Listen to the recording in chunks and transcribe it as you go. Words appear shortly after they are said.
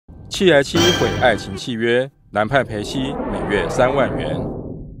弃癌妻毁爱情契约，男判赔妻每月3万元。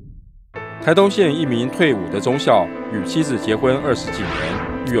台东县一名退伍的中校与妻子结婚20几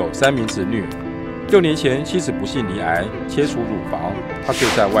年，育有3名子女。6年前，妻子不幸罹癌，切除乳房，他却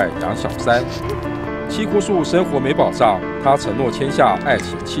在外养小三。妻哭诉生活没保障，他承诺签下爱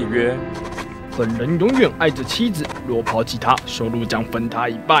情契约。本人永远爱着妻子，若抛弃她，收入将分他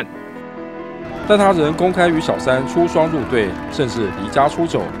一半。但他仍公开与小三出双入对，甚至离家出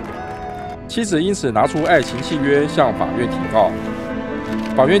走。妻子因此拿出爱情契约向法院提告。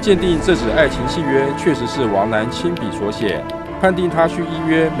法院鉴定这纸爱情契约确实是王男亲笔所写，判定他需依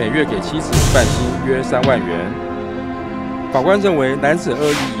约每月给妻子半薪约3万元。法官认为男子恶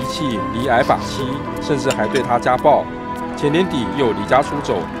意遗弃罹癌把妻，甚至还对他家暴，前年底又离家出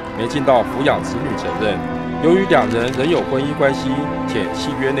走，没尽到抚养子女责任。由于2人仍有婚姻关系，且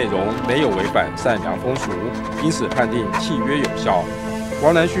契约内容没有违反善良风俗，因此判定契约有效。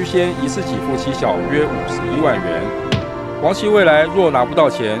王男须先一次给付妻小约51万元。王妻未来若拿不到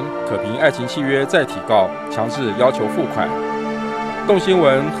钱，可凭爱情契约再提告，强制要求付款。动新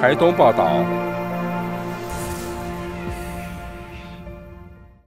闻台东报道。